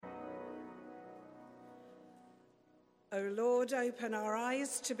O Lord, open our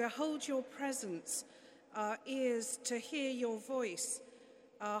eyes to behold your presence, our ears to hear your voice,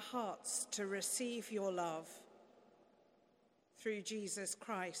 our hearts to receive your love. Through Jesus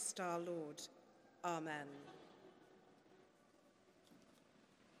Christ our Lord. Amen.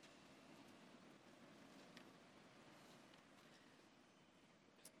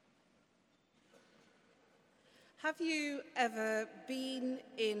 Have you ever been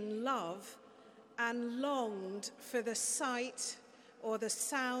in love and longed for the sight or the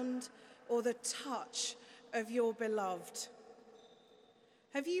sound or the touch of your beloved?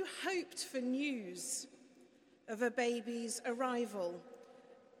 Have you hoped for news of a baby's arrival,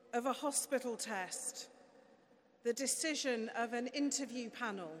 of a hospital test, the decision of an interview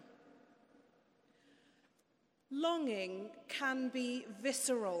panel? Longing can be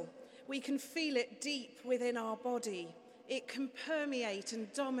visceral. We can feel it deep within our body. It can permeate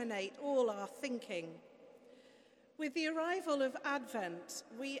and dominate all our thinking. With the arrival of Advent,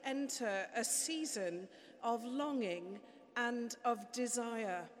 we enter a season of longing and of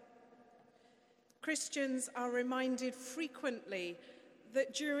desire. Christians are reminded frequently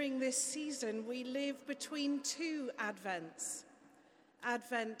that during this season we live between two Advents.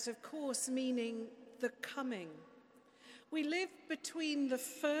 Advent, of course, meaning the coming. We live between the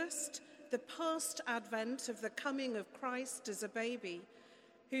past Advent of the coming of Christ as a baby,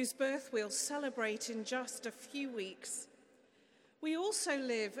 whose birth we'll celebrate in just a few weeks. We also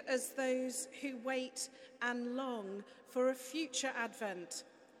live as those who wait and long for a future Advent,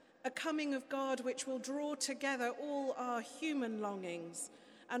 a coming of God which will draw together all our human longings,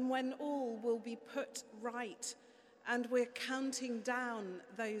 and when all will be put right, and we're counting down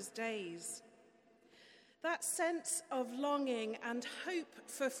those days. That sense of longing and hope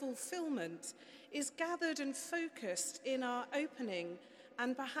for fulfillment is gathered and focused in our opening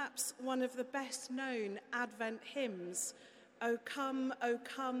and perhaps one of the best known Advent hymns, O come,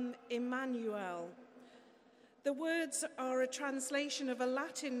 Emmanuel. The words are a translation of a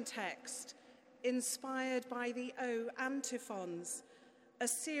Latin text inspired by the O antiphons, a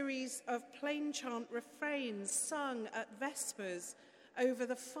series of plain chant refrains sung at Vespers over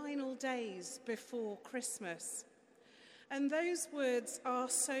the final days before Christmas. And those words are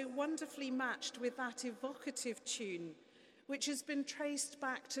so wonderfully matched with that evocative tune, which has been traced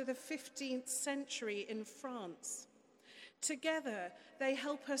back to the 15th century in France. Together, they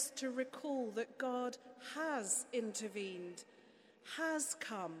help us to recall that God has intervened, has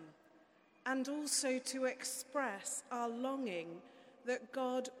come, and also to express our longing that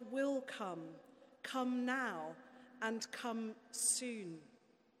God will come now, and come soon.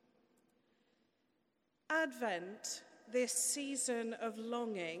 Advent, this season of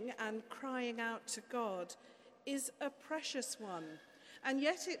longing and crying out to God, is a precious one, and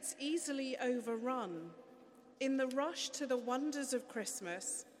yet it's easily overrun. In the rush to the wonders of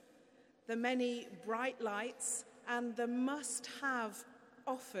Christmas, the many bright lights and the must-have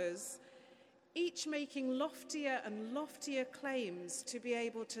offers, each making loftier and loftier claims to be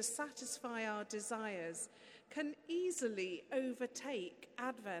able to satisfy our desires, can easily overtake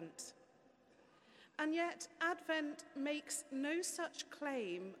Advent. And yet Advent makes no such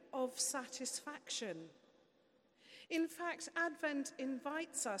claim of satisfaction. In fact, Advent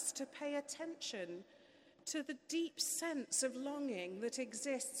invites us to pay attention to the deep sense of longing that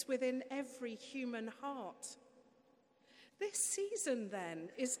exists within every human heart. This season, then,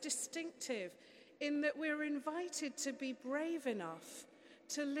 is distinctive in that we're invited to be brave enough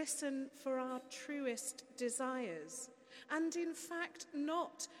to listen for our truest desires, and in fact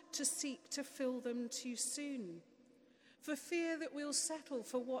not to seek to fill them too soon, for fear that we'll settle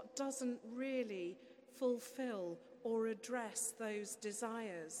for what doesn't really fulfill or address those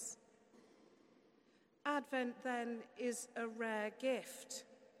desires. Advent, then, is a rare gift.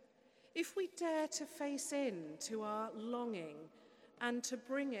 If we dare to face into our longing and to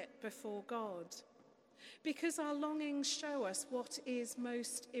bring it before God, because our longings show us what is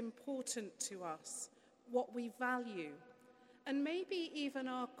most important to us, what we value, and maybe even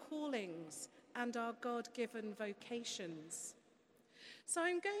our callings and our God-given vocations. So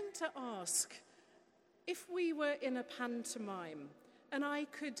I'm going to ask, if we were in a pantomime and I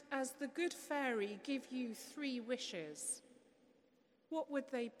could, as the good fairy, give you 3 wishes, what would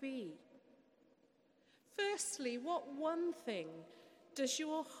they be? Firstly, what one thing does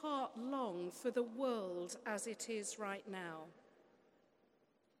your heart long for the world as it is right now?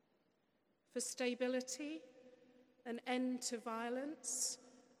 For stability, an end to violence,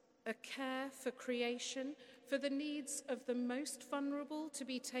 a care for creation, for the needs of the most vulnerable to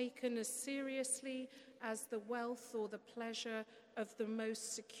be taken as seriously as the wealth or the pleasure of the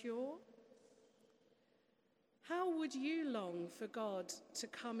most secure? How would you long for God to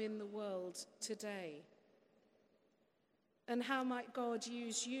come in the world today? And how might God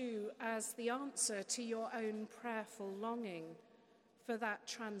use you as the answer to your own prayerful longing for that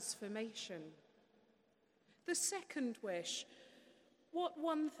transformation? The second wish: what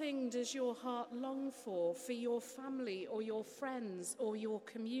one thing does your heart long for your family or your friends or your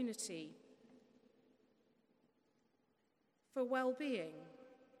community? For well-being,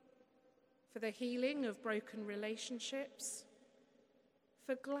 for the healing of broken relationships,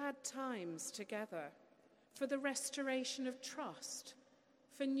 for glad times together, for the restoration of trust,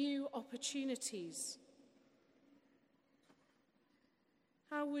 for new opportunities.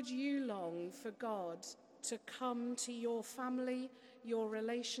 How would you long for God to come to your family, your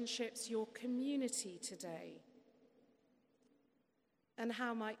relationships, your community today? And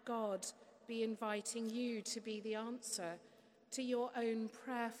how might God be inviting you to be the answer to your own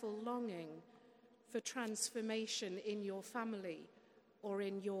prayerful longing for transformation in your family or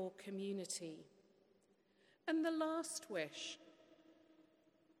in your community? And the last wish: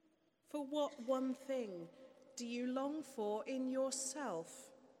 for what one thing do you long for in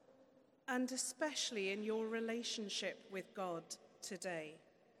yourself, and especially in your relationship with God today?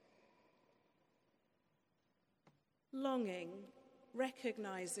 Longing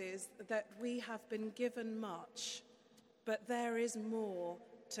recognizes that we have been given much, but there is more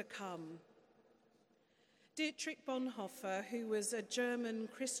to come. Dietrich Bonhoeffer, who was a German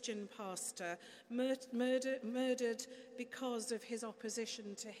Christian pastor, murdered because of his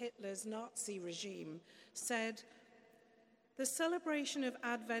opposition to Hitler's Nazi regime, said, "The celebration of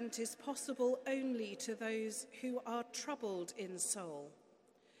Advent is possible only to those who are troubled in soul,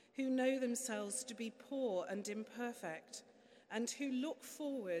 who know themselves to be poor and imperfect, and who look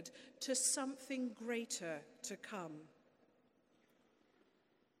forward to something greater to come."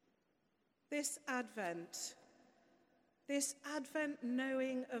 This Advent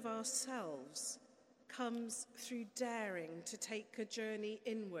knowing of ourselves comes through daring to take a journey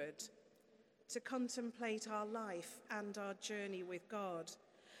inward, to contemplate our life and our journey with God.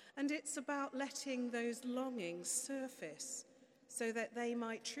 And it's about letting those longings surface so that they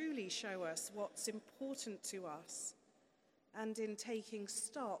might truly show us what's important to us, and in taking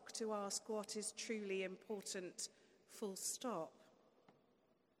stock to ask what is truly important, full stop.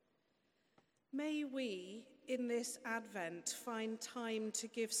 May we, in this Advent, find time to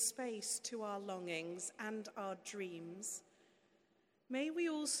give space to our longings and our dreams. May we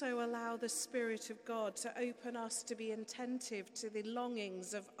also allow the Spirit of God to open us to be attentive to the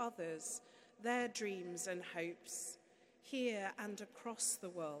longings of others, their dreams and hopes, here and across the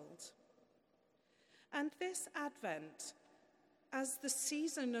world. And this Advent, as the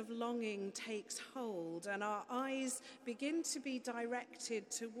season of longing takes hold and our eyes begin to be directed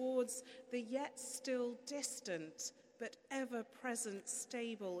towards the yet still distant but ever-present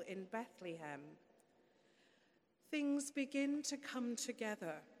stable in Bethlehem, things begin to come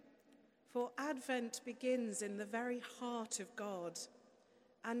together, for Advent begins in the very heart of God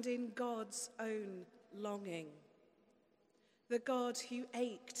and in God's own longing. The God who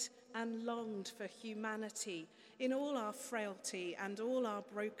ached and longed for humanity in all our frailty and all our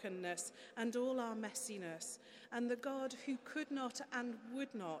brokenness and all our messiness, and the God who could not and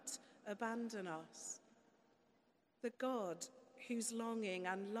would not abandon us. The God whose longing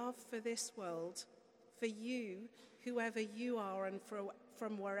and love for this world, for you, whoever you are and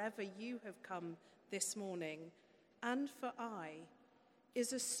from wherever you have come this morning, and for I,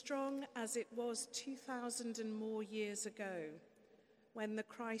 is as strong as it was 2,000 and more years ago, when the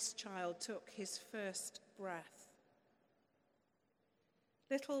Christ child took his first breath.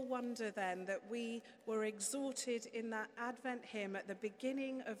 Little wonder then that we were exhorted in that Advent hymn at the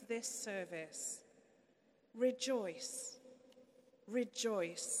beginning of this service: rejoice,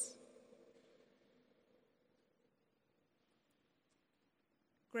 rejoice.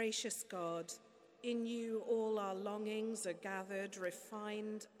 Gracious God, in you all our longings are gathered,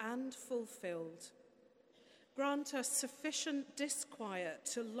 refined, and fulfilled. Grant us sufficient disquiet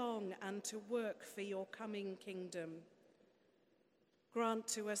to long and to work for your coming kingdom. Grant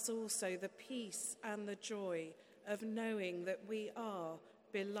to us also the peace and the joy of knowing that we are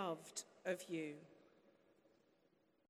beloved of you.